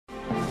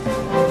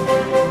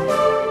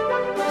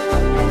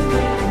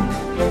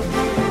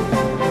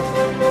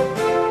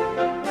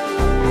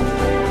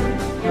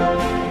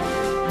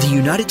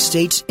United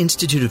States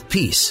Institute of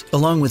Peace,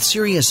 along with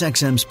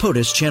SiriusXM's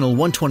POTUS Channel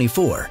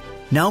 124,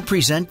 now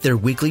present their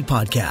weekly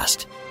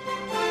podcast.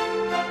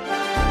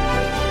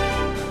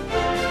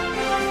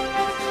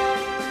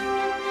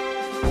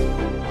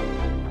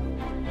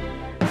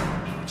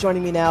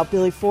 Joining me now,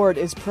 Billy Ford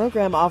is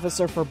Program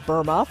Officer for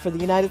Burma for the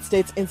United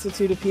States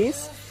Institute of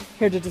Peace,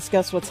 here to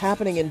discuss what's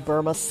happening in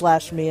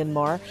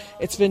Burma/Myanmar.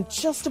 It's been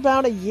just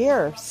about a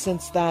year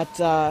since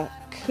that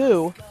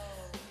coup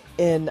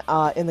in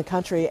the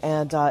country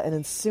and an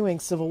ensuing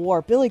civil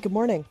war. Billy, good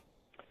morning.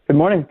 Good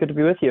morning. Good to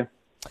be with you.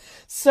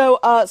 So,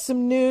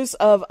 some news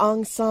of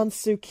Aung San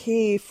Suu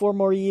Kyi, 4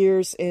 more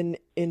years in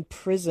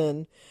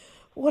prison.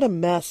 What a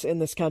mess in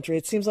this country.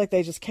 It seems like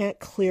they just can't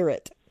clear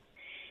it.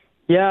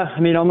 Yeah, I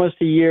mean, almost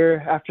a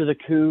year after the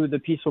coup, the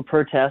peaceful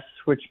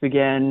protests, which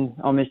began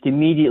almost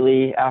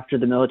immediately after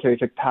the military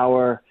took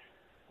power,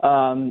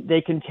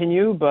 they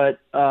continue. But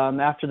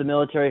after the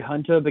military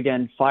junta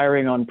began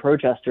firing on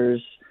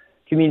protesters,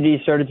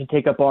 communities started to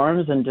take up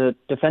arms and to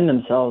defend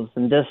themselves.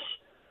 And this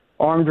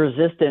armed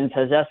resistance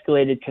has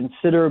escalated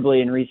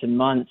considerably in recent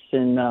months.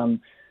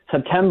 In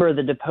September,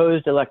 the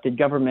deposed elected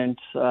government,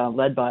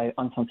 led by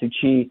Aung San Suu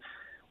Kyi,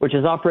 which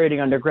is operating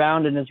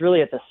underground and is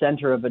really at the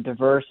center of a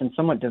diverse and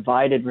somewhat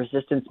divided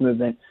resistance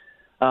movement.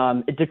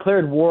 It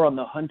declared war on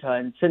the junta,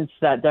 and since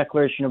that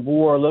declaration of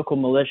war, local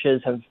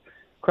militias have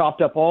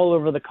cropped up all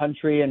over the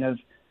country and have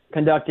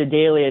conducted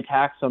daily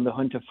attacks on the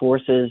junta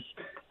forces.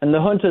 And the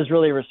junta has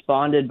really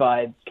responded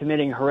by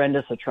committing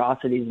horrendous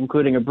atrocities,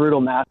 including a brutal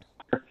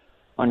massacre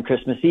on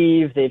Christmas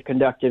Eve. They've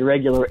conducted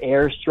regular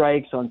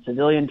airstrikes on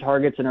civilian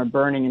targets and are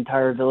burning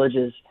entire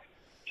villages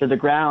to the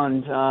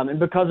ground. And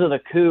because of the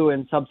coup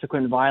and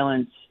subsequent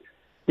violence,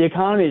 the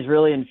economy is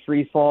really in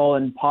free fall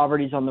and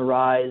poverty's on the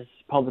rise.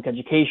 Public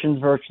education is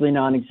virtually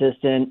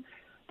non-existent.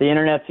 The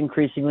internet's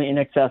increasingly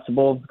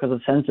inaccessible because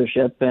of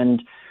censorship,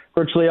 and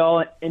virtually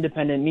all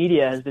independent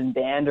media has been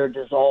banned or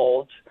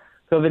dissolved.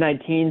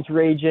 COVID-19 is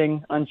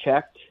raging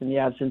unchecked in the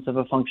absence of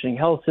a functioning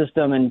health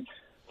system, and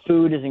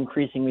food is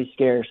increasingly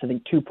scarce. I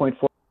think 2.4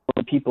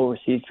 million people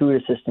received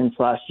food assistance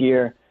last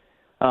year.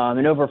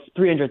 And over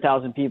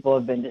 300,000 people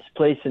have been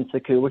displaced since the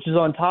coup, which is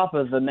on top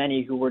of the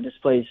many who were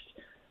displaced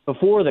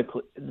before the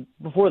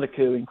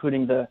coup,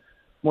 including the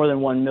more than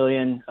 1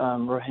 million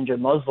Rohingya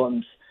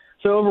Muslims.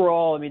 So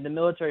overall, I mean, the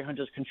military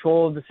junta's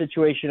control of the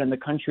situation and the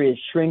country is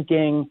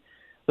shrinking.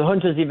 The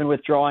junta is even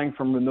withdrawing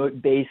from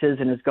remote bases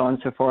and has gone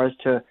so far as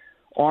to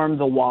arm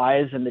the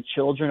wives and the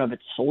children of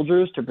its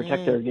soldiers to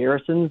protect their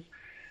garrisons.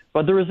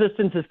 But the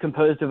resistance is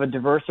composed of a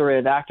diverse array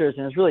of actors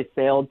and has really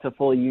failed to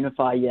fully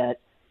unify yet.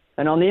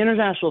 And on the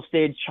international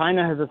stage,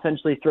 China has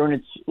essentially thrown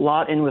its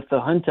lot in with the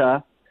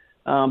junta,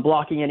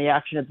 blocking any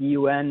action at the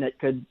UN that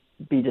could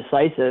be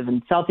decisive.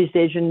 And Southeast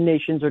Asian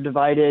nations are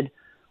divided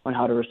on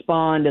how to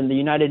respond, and the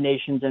United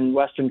Nations and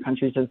Western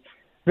countries have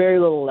very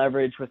little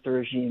leverage with the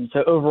regime.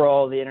 So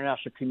overall, the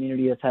international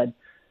community has had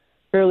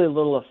fairly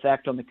little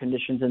effect on the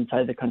conditions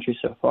inside the country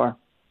so far.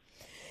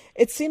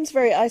 It seems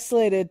very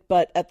isolated,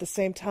 but at the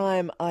same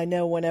time, I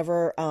know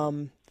whenever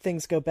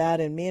things go bad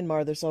in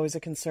Myanmar, there's always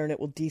a concern it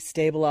will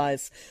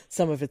destabilize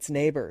some of its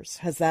neighbors.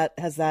 Has that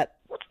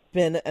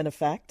been an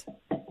effect?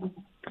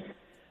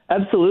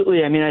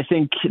 Absolutely. I mean, I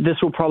think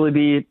this will probably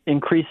be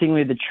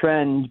increasingly the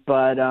trend,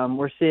 but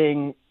we're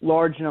seeing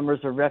large numbers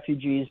of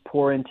refugees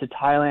pour into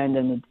Thailand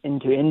and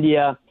into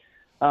India,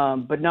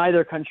 but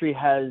neither country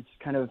has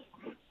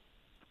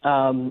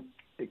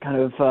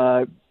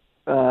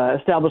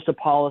established a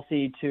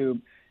policy to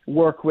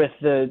work with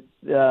the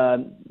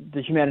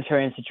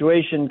humanitarian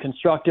situation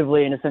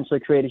constructively and essentially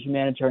create a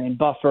humanitarian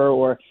buffer,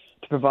 or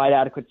to provide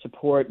adequate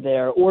support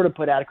there, or to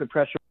put adequate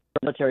pressure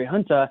on the military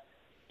junta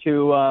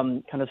to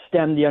kind of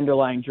stem the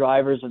underlying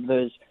drivers of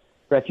those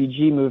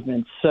refugee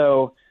movements.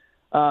 So,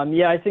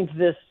 I think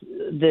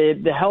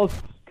the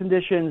health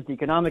conditions, the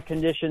economic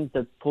conditions,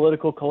 the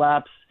political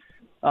collapse,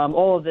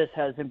 all of this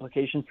has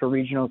implications for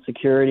regional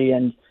security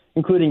and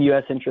including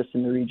U.S. interests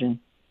in the region.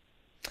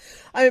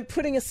 I mean,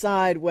 putting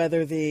aside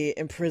whether the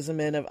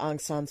imprisonment of Aung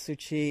San Suu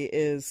Kyi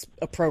is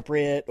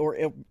appropriate or,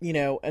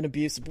 an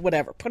abuse,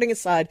 whatever, putting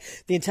aside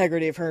the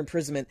integrity of her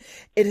imprisonment,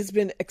 it has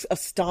been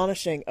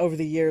astonishing over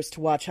the years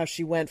to watch how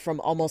she went from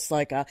almost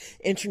like a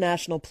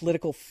international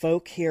political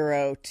folk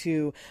hero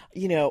to,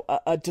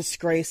 a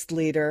disgraced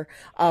leader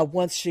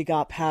once she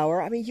got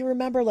power. I mean, you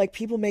remember like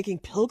people making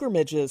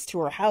pilgrimages to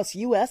her house,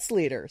 U.S.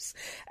 leaders,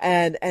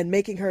 and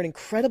making her an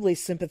incredibly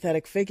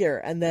sympathetic figure.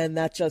 And then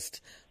that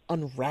just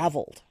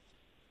unraveled.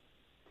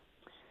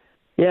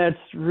 Yeah,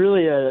 it's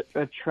really a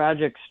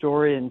tragic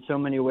story in so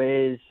many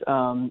ways.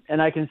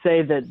 And I can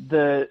say that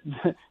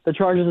the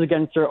charges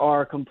against her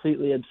are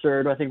completely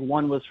absurd. I think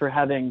one was for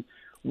having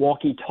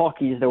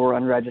walkie-talkies that were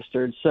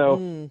unregistered.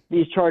 So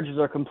these charges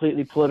are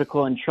completely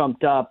political and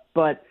trumped up.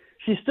 But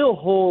she still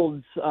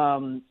holds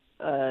a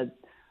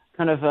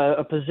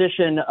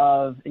position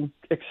of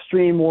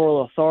extreme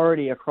moral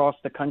authority across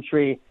the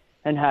country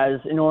and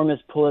has enormous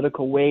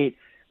political weight.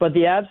 But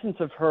the absence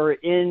of her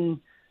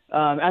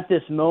at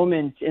this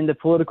moment in the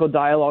political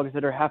dialogues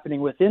that are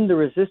happening within the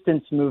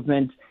resistance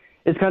movement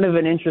is kind of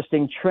an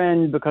interesting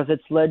trend because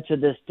it's led to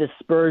this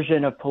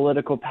dispersion of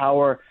political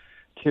power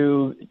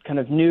to kind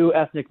of new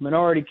ethnic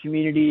minority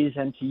communities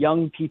and to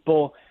young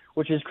people,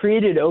 which has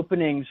created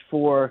openings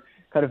for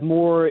kind of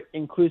more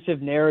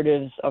inclusive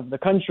narratives of the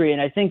country.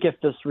 And I think if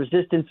this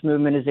resistance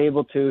movement is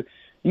able to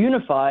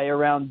unify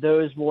around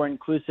those more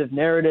inclusive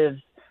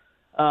narratives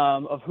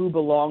of who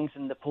belongs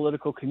in the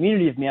political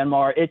community of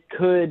Myanmar, it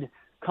could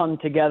come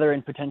together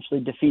and potentially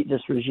defeat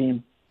this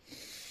regime.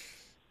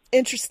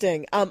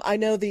 Interesting. I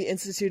know the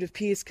Institute of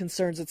Peace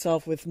concerns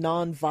itself with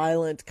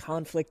nonviolent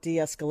conflict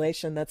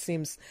de-escalation. That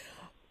seems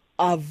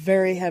a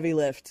very heavy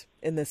lift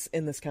in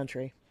this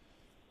country.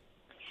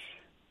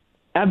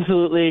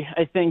 Absolutely.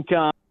 I think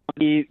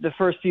the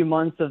first few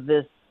months of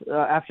this,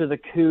 after the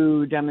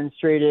coup,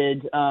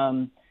 demonstrated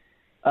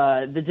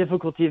the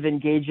difficulty of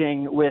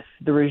engaging with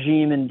the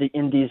regime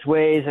in these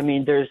ways. I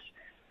mean, there's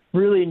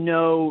really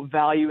no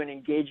value in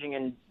engaging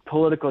in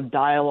political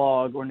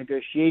dialogue or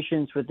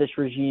negotiations with this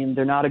regime.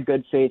 They're not a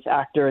good faith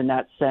actor in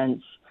that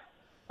sense.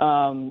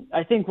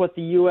 I think what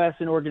the U.S.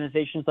 and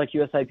organizations like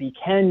USIP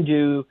can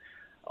do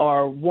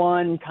are,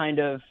 one, kind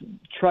of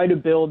try to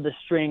build the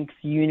strength,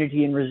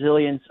 unity, and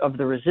resilience of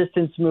the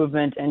resistance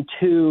movement, and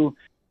two,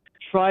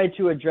 try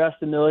to address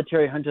the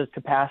military junta's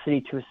capacity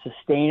to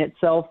sustain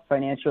itself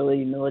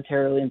financially,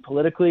 militarily, and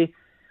politically.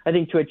 I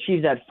think to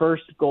achieve that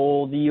first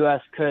goal, the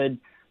U.S. could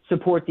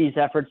support these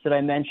efforts that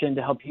I mentioned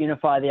to help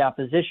unify the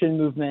opposition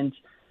movement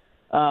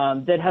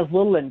that has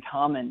little in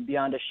common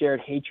beyond a shared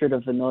hatred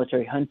of the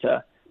military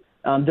junta.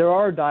 There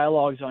are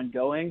dialogues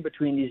ongoing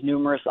between these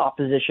numerous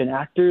opposition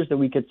actors that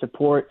we could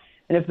support.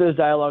 And if those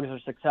dialogues are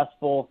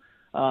successful,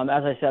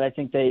 as I said, I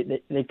think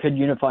they could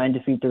unify and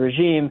defeat the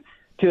regime.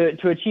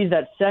 To achieve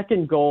that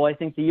second goal, I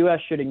think the U.S.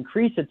 should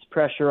increase its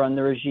pressure on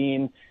the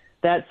regime.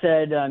 That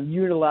said,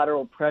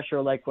 unilateral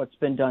pressure like what's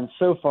been done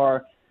so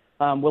far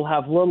will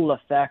have little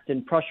effect,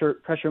 and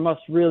pressure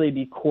must really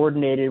be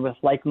coordinated with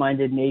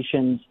like-minded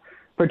nations,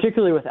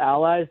 particularly with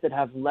allies that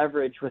have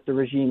leverage with the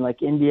regime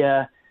like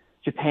India,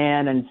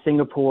 Japan, and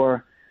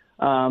Singapore.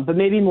 But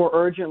maybe more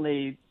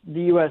urgently,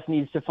 the U.S.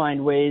 needs to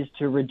find ways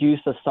to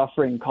reduce the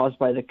suffering caused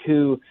by the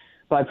coup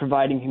by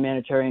providing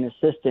humanitarian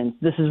assistance.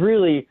 This is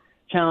really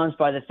challenged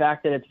by the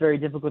fact that it's very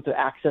difficult to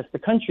access the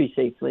country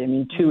safely. I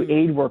mean, 2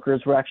 aid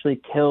workers were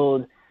actually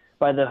killed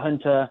by the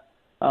junta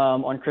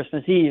on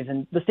Christmas Eve.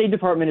 And the State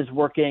Department is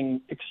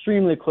working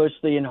extremely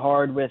closely and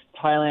hard with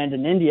Thailand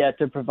and India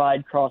to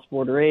provide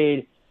cross-border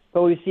aid,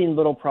 but we've seen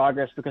little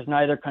progress because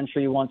neither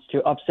country wants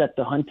to upset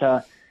the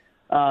junta.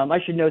 I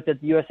should note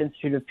that the U.S.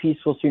 Institute of Peace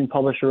will soon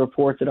publish a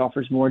report that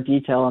offers more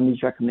detail on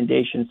these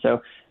recommendations,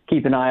 so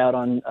keep an eye out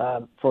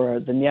for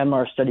the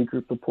Myanmar Study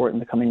Group report in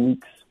the coming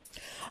weeks.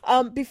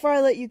 Before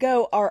I let you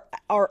go,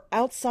 are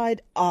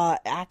outside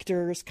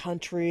actors,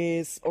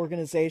 countries,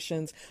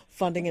 organizations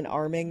funding and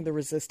arming the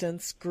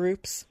resistance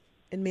groups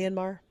in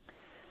Myanmar?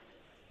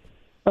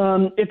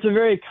 It's a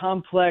very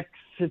complex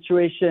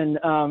situation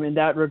in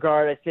that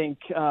regard. I think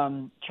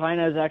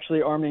China is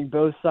actually arming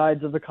both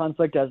sides of the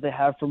conflict, as they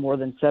have for more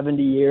than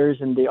 70 years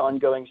in the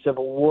ongoing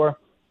civil war.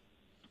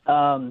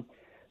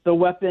 The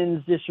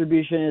weapons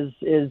distribution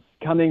is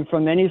coming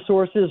from many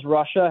sources.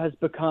 Russia has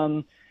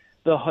become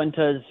the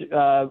junta's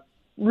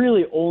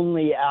really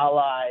only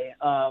ally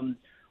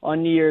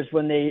on New Year's,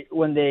 when they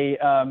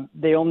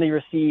only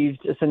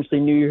received essentially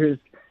New Year's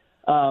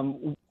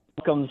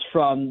welcomes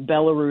from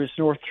Belarus,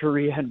 North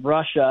Korea, and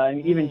Russia,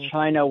 and even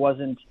China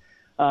wasn't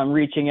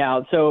reaching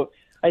out. So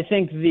I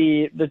think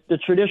the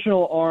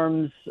traditional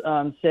arms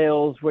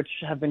sales, which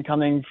have been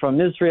coming from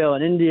Israel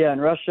and India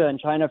and Russia and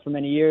China for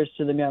many years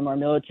to the Myanmar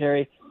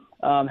military,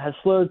 has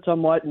slowed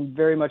somewhat and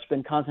very much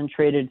been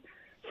concentrated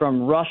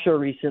from Russia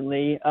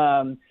recently.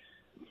 And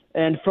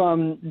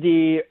on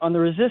the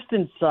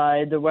resistance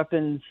side, the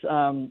weapons,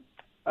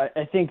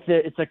 I think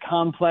that it's a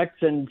complex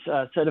and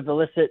set of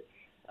illicit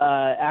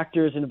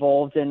actors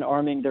involved in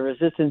arming the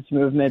resistance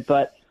movement.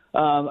 But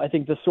I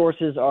think the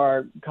sources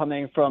are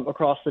coming from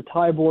across the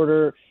Thai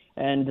border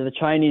and the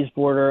Chinese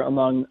border,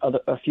 among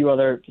a few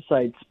other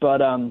sites.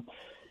 But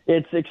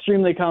it's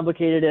extremely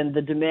complicated, and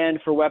the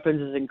demand for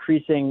weapons is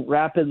increasing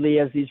rapidly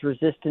as these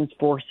resistance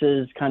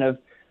forces kind of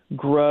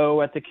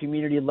grow at the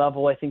community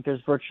level. I think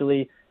there's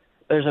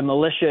a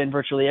militia in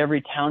virtually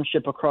every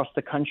township across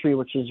the country,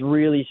 which is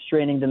really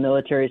straining the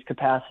military's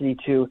capacity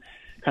to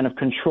kind of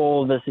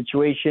control the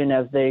situation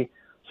as they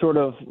sort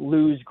of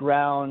lose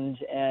ground,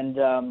 and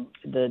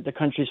the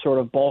country sort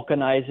of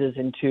balkanizes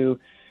into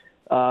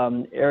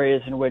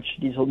areas in which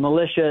these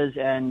militias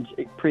and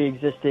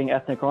pre-existing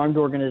ethnic armed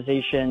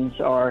organizations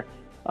are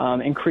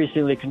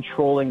increasingly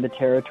controlling the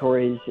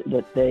territories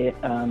that they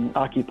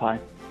occupy.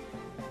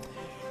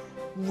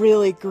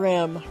 Really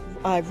grim.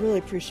 I really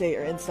appreciate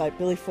your insight.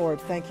 Billy Ford,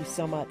 thank you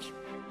so much.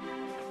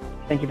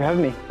 Thank you for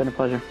having me. It's been a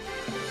pleasure.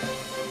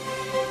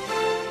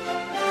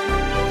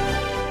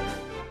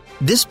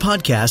 This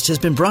podcast has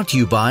been brought to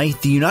you by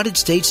the United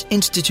States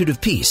Institute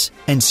of Peace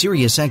and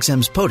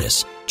SiriusXM's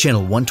POTUS,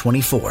 Channel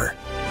 124.